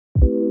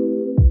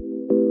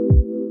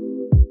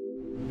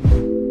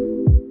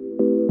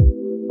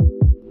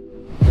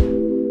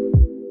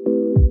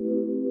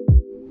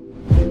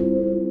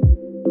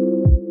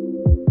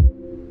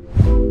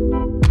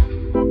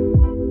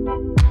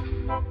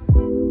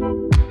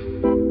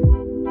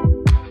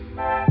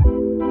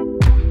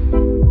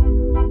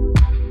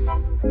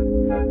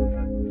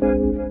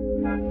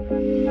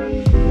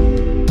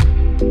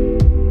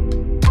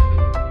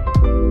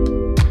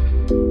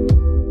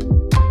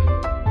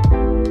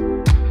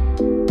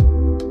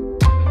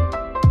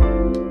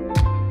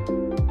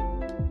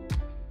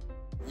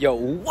Yo,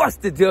 what's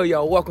the deal,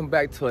 y'all? Welcome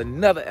back to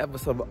another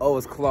episode of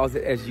O's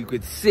Closet. As you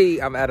could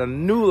see, I'm at a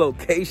new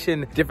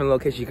location, different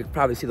location. You could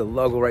probably see the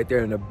logo right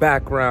there in the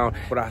background.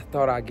 But I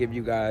thought I'd give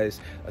you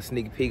guys a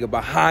sneak peek, a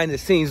behind the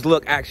scenes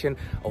look action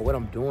of what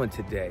I'm doing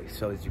today.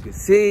 So as you can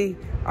see,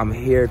 I'm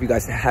here. If you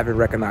guys haven't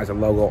recognized the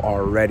logo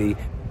already,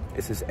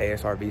 this is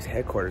Asrv's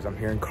headquarters. I'm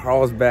here in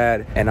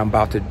Carlsbad and I'm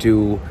about to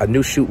do a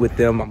new shoot with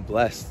them. I'm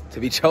blessed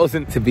to be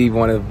chosen to be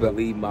one of the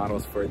lead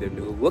models for their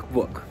new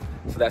lookbook.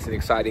 So that's an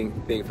exciting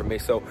thing for me.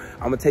 So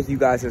I'm gonna take you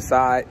guys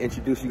inside,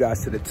 introduce you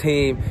guys to the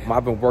team.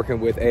 I've been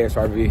working with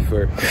Asrv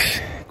for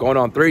going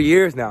on 3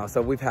 years now.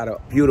 So we've had a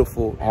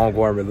beautiful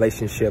ongoing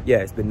relationship. Yeah,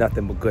 it's been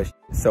nothing but good.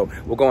 So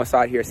we'll go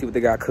inside here, see what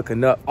they got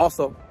cooking up.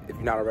 Also, if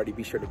you're not already,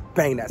 be sure to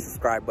bang that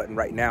subscribe button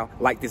right now.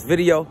 Like this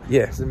video.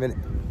 Yeah, it's a minute.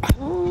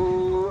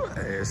 Ooh,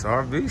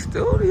 Asrv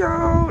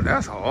studio,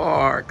 that's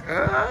hard.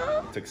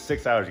 Took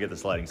 6 hours to get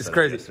this lighting set. It's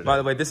crazy. Yesterday. By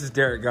the way, this is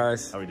Derek,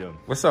 guys. How we doing?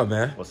 What's up,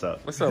 man? What's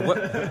up? What's up? What?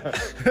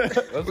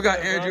 We got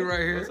Andrew right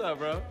here. What's up,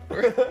 bro?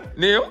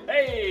 Neil?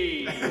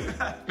 Hey!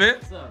 Ben?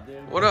 What's up,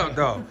 dude? What up,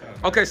 dog?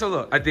 Okay, so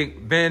look, I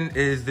think Ben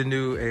is the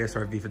new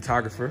Asrv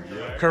photographer.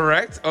 Yeah.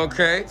 Correct?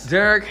 Okay.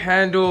 Derek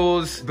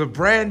handles the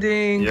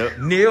branding. Yep.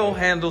 Neil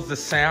handles the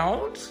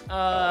sound.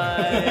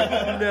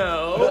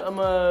 No. I'm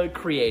a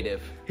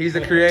creative. He's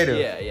the creative.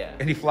 Yeah.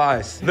 And he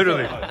flies.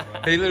 Literally.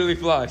 He literally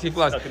flies. He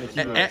flies. Stuck in the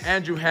keyboards.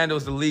 Andrew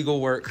handles the legal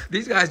work.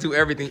 These guys do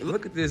everything.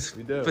 Look at this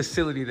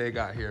facility they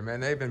got here, man.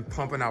 They've been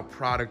pumping out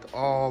product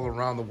all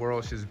around the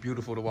world. It's just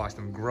beautiful to watch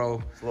them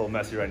grow. It's a little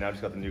messy right now.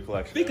 Just got the new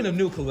collection. Speaking of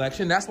new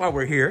collection, that's why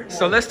we're here.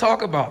 So let's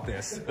talk about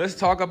this. Let's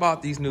talk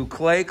about these new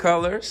clay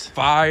colors.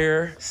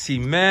 Fire,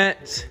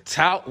 cement,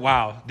 tout.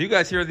 Wow. Do you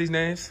guys hear these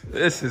names?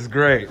 This is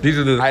great. These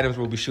are the items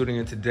we'll be shooting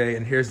in today.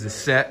 And here's the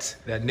set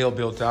that Neil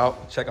built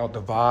out. Check out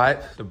the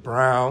vibe, the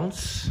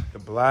browns, the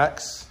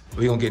blacks.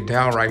 We're gonna get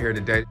down right here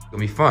today. It's gonna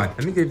be fun.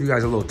 Let me give you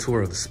guys a little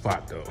tour of the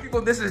spot though.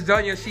 People, this is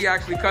Dunya. She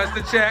actually cuts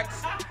the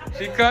checks.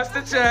 She cuts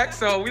the checks,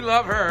 so we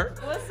love her.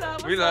 What's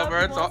up? We love her.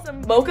 It's all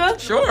Some mocha?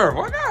 Sure,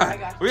 why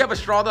not? We have a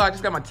straw though. I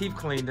just got my teeth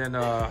cleaned and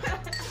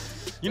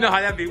you know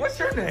how that be. What's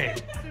your name?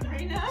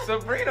 Sabrina.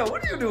 Sabrina,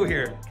 what do you do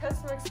here?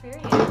 Customer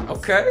experience.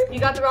 Okay. You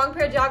got the wrong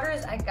pair of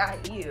joggers, I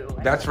got you.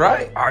 That's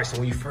right. All right, so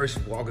when you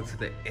first walk into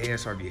the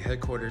Asrv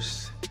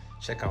headquarters,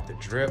 check out the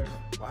drip.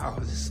 Wow,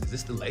 is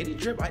this the lady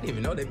drip? I didn't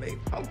even know they made.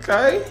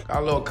 Okay, got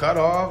a little cut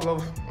off.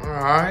 All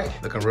right,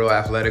 looking real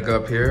athletic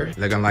up here.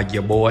 Looking like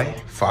your boy.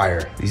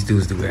 Fire. These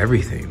dudes do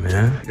everything,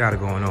 man. Got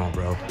it going on,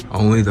 bro.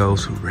 Only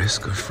those who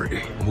risk are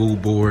free.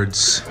 Mood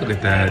boards. Look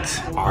at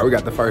that. All right, we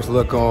got the first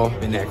look on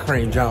in that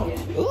cream jump.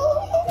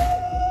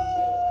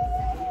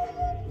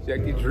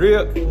 Check the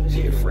drip.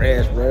 She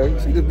fresh, bro. You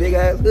see the big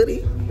ass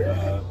hoodie?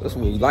 That's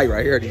what we like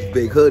right here. These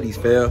big hoodies,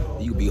 fam.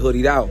 You be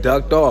hoodied out,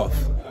 ducked off.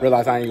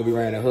 Realize I ain't gonna be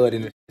wearing a hood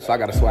in it, so I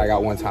gotta swag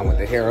out one time with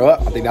the hair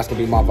up. I think that's gonna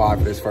be my vibe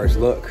for this first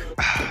look.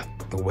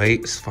 The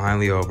wait's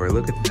finally over.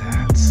 Look at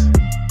that.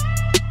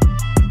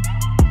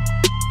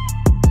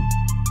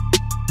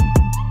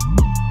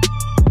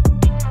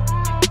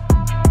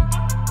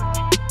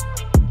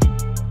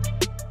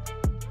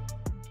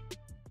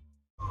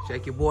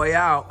 Check your boy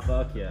out.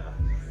 Fuck yeah.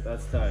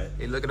 That's tight.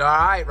 He looking all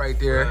right right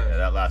there. Yeah,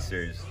 that last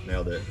series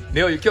nailed it.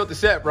 Neil, you killed the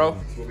set, bro.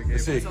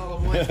 Let's see.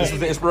 This is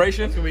the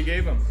inspiration? That's what we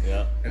gave him.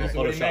 Yeah. And that's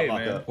what we made,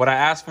 man. What I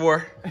asked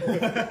for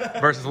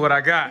versus what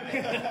I got.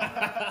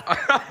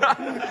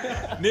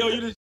 Neil,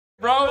 you just,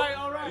 bro.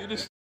 All right. You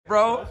just,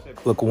 bro.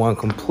 Look one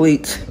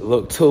complete.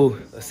 Look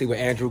two. Let's see what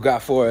Andrew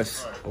got for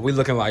us. What we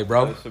looking like,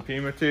 bro?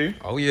 Supima tee.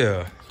 Oh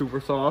yeah.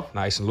 Super soft.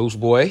 Nice and loose,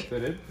 boy.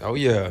 Fitted. Oh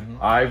yeah.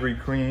 Ivory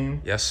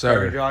cream. Yes, sir.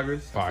 Fairy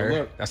joggers.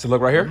 Fire. That's the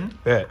look right here?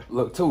 Bet.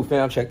 Look two,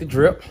 fam. Check the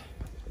drip.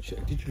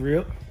 Check the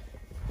drip.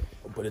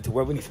 We'll put it to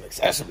where we need some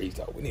accessories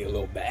though. We need a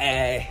little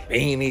bag,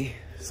 beanie,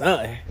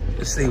 something.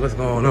 Let's see what's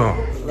going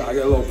on. Gotta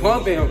get a little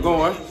pump in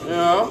going, you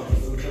know?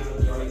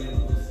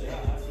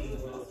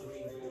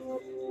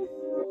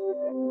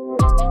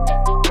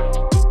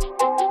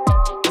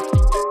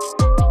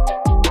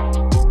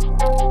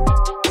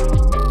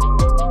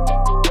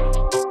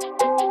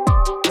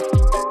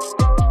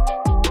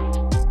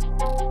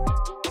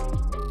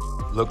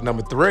 Look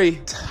number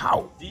 3,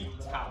 tout. Deep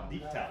towel.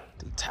 Deep towel.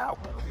 Deep tout.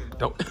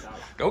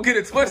 Don't get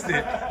it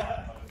twisted.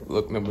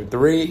 Look number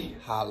 3,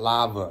 hot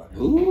lava.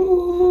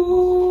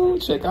 Ooh,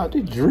 check out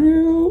the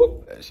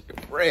drill. That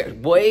shit fresh,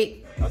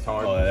 boy. That's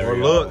hard. Oh, More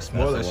looks,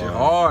 more that shit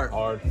hard.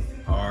 Hard.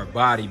 Hard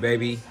body,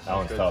 baby. That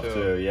one's good tough too.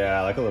 too.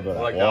 Yeah, I like a little bit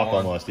of like walk that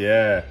one. almost.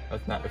 Yeah.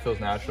 That's not. It feels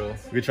natural.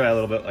 We could try a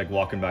little bit like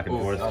walking back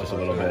and forth just a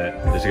little bit.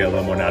 Just to get a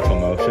little more natural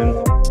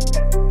motion.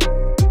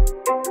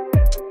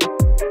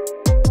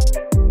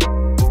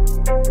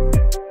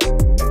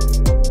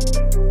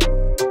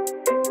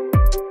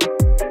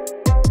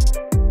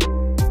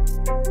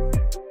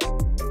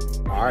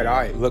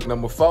 All right, look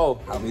number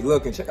 4. How we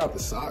looking? Check out the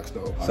socks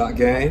though. Sock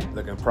game,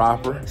 looking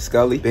proper.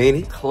 Scully,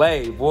 beanie,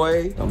 clay,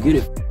 boy. Don't get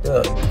it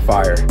up.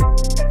 Fire.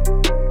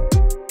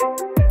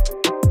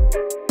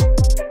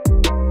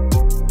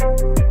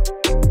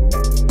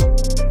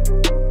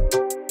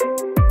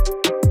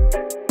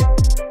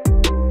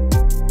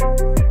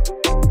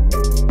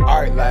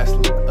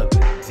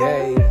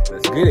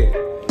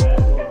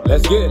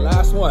 get it.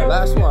 Last one,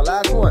 last one,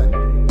 last one.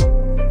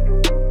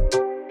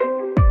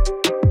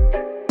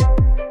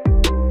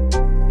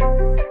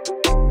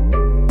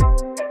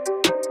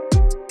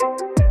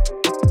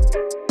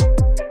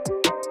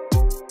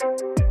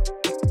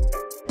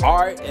 All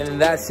right,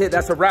 and that's it.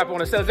 That's a wrap on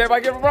the set.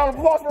 Everybody give a round of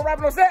applause for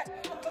wrapping on set.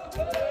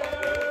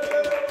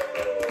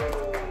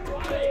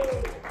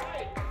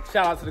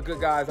 Shout out to the good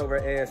guys over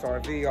at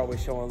ASRV,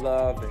 always showing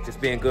love and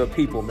just being good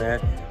people, man.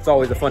 It's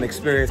always a fun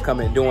experience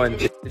coming and doing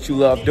that you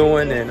love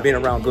doing and being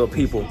around good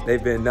people.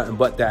 They've been nothing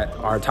but that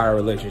our entire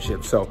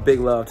relationship. So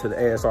big love to the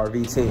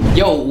ASRV team.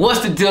 Yo,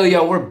 what's the deal,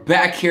 yo? We're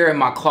back here in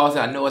my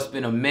closet. I know it's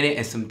been a minute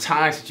and some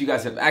time since you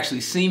guys have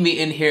actually seen me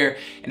in here.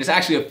 And it's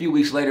actually a few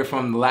weeks later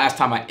from the last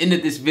time I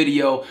ended this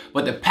video,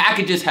 but the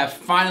packages have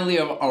finally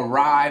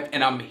arrived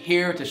and I'm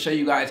here to show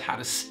you guys how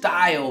to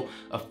style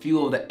a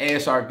few of the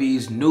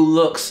ASRV's new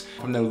looks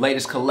from the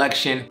latest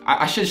collection.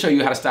 I should show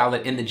you how to style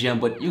it in the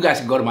gym, but you guys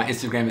can go to my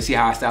Instagram and see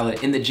how I style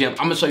it in the gym.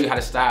 I'm gonna show you how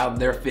to style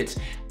their fits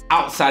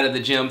outside of the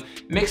gym,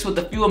 mixed with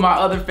a few of my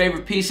other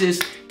favorite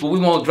pieces, but we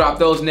won't drop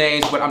those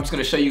names, but I'm just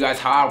gonna show you guys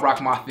how I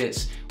rock my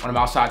fits when I'm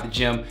outside the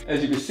gym.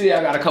 As you can see,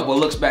 I got a couple of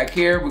looks back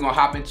here. We're gonna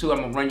hop into it.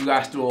 I'm gonna run you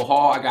guys through a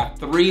haul. I got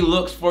 3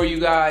 looks for you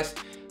guys.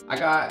 I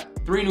got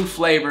 3 new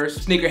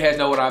flavors. Sneakerheads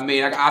know what I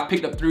mean. I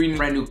picked up 3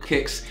 brand new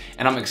kicks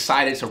and I'm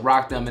excited to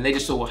rock them, and they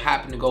just so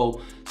happen to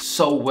go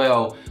so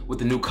well with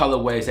the new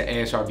colorways that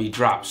ASRV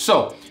dropped.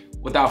 So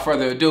without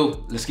further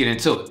ado, let's get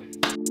into it.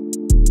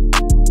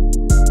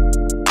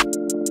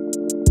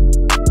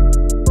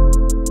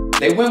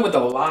 They went with a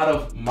lot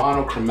of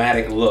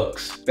monochromatic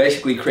looks,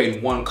 basically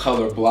creating one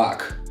color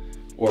block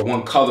or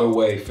one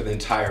colorway for the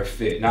entire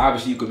fit. Now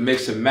obviously you could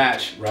mix and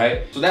match,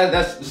 right? So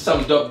that's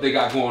something dope they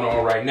got going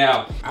on right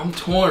now. I'm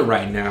torn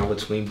right now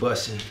between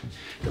busting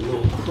the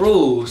little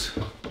crews,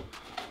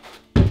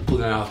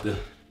 pulling out the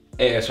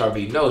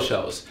ASRV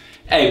no-shows.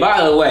 Hey,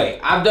 by the way,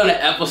 I've done an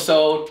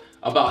episode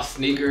about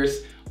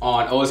sneakers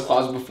on O's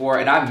Closet before,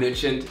 and I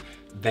mentioned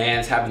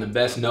Vans having the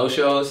best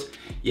no-shows.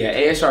 Yeah,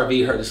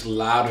 ASRV heard this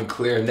loud and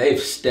clear, and they've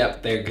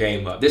stepped their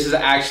game up. This is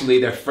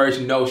actually their first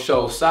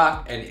no-show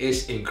sock, and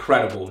it's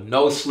incredible.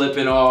 No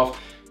slipping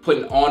off,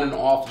 putting on and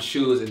off the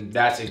shoes, and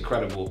that's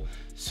incredible.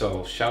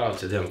 So shout out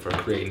to them for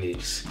creating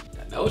these.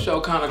 That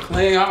no-show kind of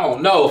clean, I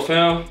don't know,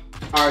 fam.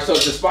 All right, so to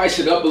spice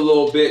it up a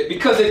little bit,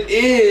 because it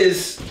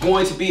is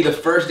going to be the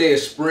first day of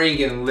spring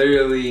in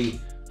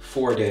literally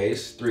 4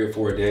 days, 3 or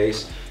 4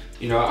 days,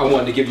 you know, I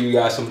wanted to give you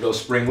guys some of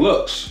those spring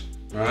looks,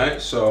 all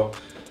right? So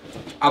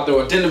I'll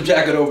throw a denim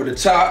jacket over the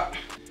top,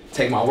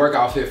 take my work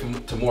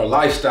outfit to more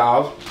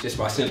lifestyle, just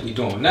by simply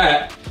doing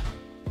that.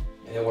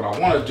 And then what I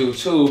wanna do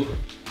too,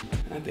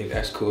 I think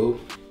that's cool.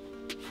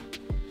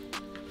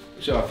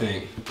 What y'all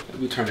think?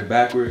 Let me turn it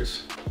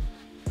backwards.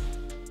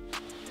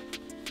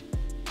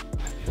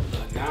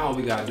 Now all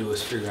we gotta do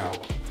is figure out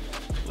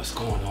what's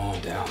going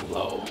on down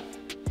low.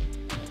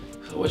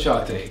 So what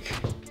y'all think?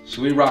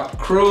 Should we rock the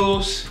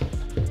crews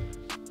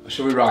or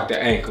should we rock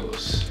the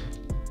ankles?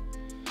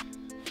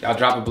 Y'all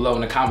drop it below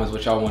in the comments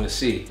what y'all want to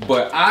see.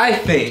 But I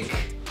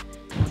think,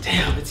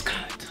 damn, it's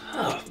kind of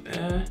tough,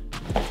 man.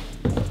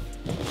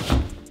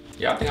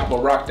 Yeah, I think I'm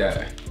gonna rock that.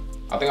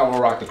 I think I'm gonna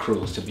rock the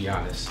crews, to be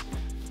honest.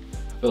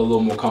 I feel a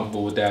little more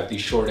comfortable with that, these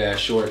short ass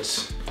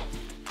shorts,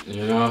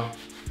 you know?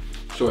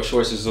 Short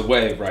shorts is the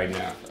wave right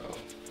now, though.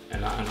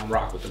 And I'm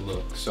rock with the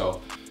look.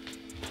 So,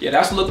 yeah,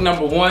 that's look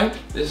number 1.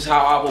 This is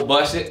how I will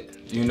bust it,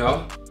 you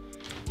know?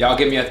 Y'all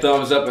give me a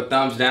thumbs up or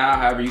thumbs down,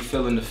 however you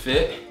feel in the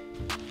fit.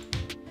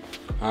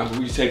 But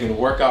we just taking the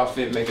workout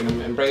fit, making them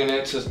and bringing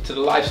it to the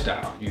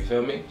lifestyle, you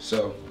feel me?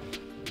 So,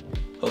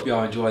 hope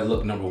y'all enjoy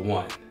look number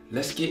 1.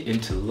 Let's get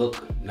into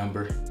look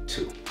number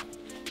 2.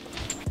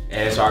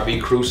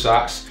 ASRV crew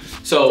socks.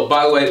 So,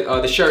 by the way,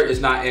 the shirt is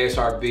not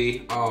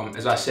ASRV.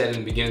 As I said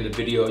in the beginning of the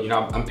video, you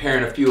know, I'm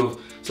pairing a few of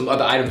some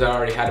other items that I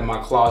already had in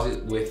my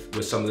closet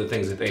with some of the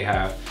things that they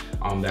have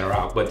that are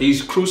out. But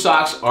these crew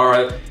socks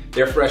are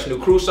their fresh new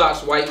crew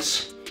socks,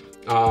 whites,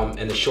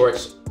 and the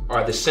shorts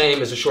are the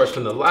same as the shorts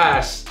from the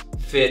last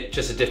fit,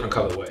 just a different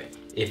colorway.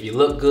 If you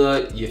look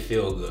good, you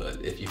feel good.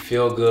 If you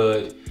feel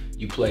good,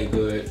 you play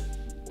good,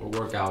 or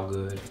work out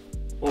good,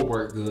 or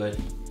work good.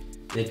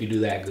 And if you do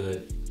that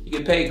good, you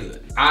get paid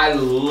good. I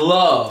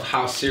love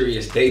how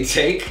serious they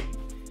take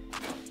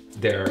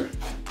their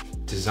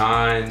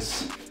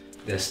designs,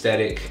 the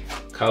aesthetic,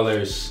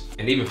 colors,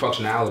 and even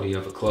functionality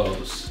of the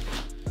clothes.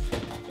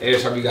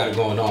 ASRV got it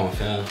going on,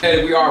 fam.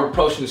 And we are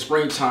approaching the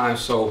springtime,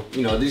 so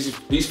you know these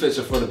fits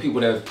are for the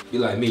people that be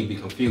like me, be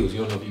confused.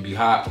 You don't know if you be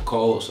hot or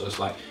cold, so it's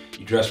like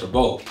you dress for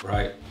both,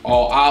 right?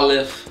 All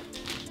olive,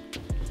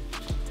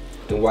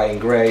 the white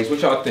and grays. What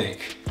y'all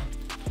think?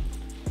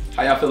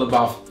 How y'all feel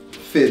about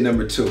fit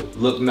number 2,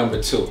 look number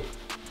 2?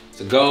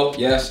 So go,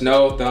 yes,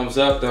 no, thumbs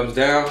up, thumbs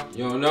down.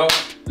 You don't know?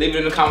 Leave it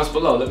in the comments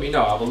below. Let me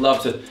know. I would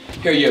love to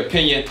hear your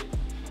opinion.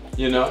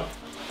 You know.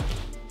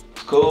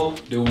 Cool,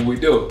 do what we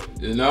do,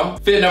 you know?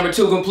 Fit number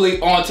 2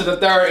 complete, on to the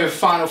 3rd and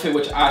final fit,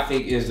 which I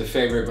think is the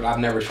favorite, but I've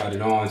never tried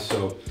it on,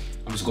 so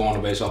I'm just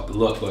going based off the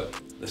look, but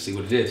let's see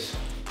what it is.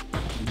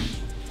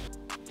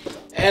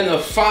 And the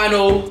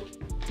final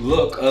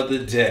look of the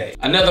day.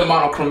 Another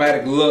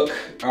monochromatic look.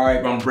 All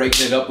right, I'm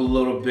breaking it up a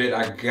little bit.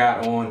 I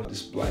got on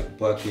this black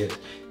bucket.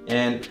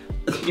 And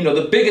you know,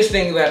 the biggest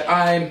thing that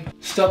I'm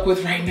stuck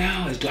with right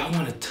now is, do I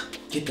want to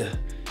get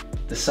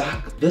the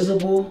sock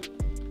visible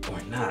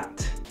or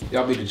not?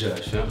 Y'all be the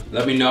judge, huh?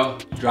 Let me know.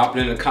 Drop it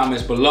in the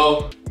comments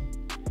below.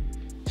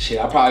 Shit,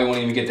 I probably won't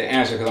even get the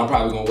answer because I'm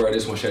probably gonna wear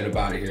this one straight up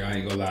out of here. I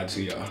ain't gonna lie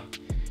to y'all.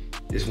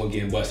 This one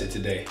getting busted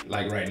today,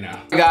 like right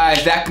now.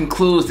 Guys, that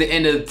concludes the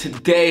end of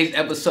today's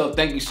episode.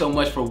 Thank you so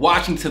much for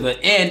watching to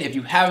the end. If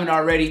you haven't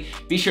already,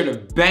 be sure to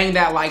bang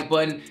that like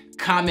button.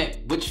 Comment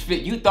which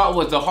fit you thought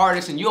was the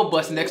hardest and you'll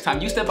bust next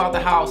time you step out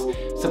the house.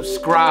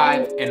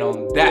 Subscribe, and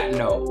on that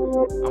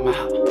note, I'm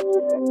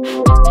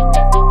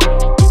out.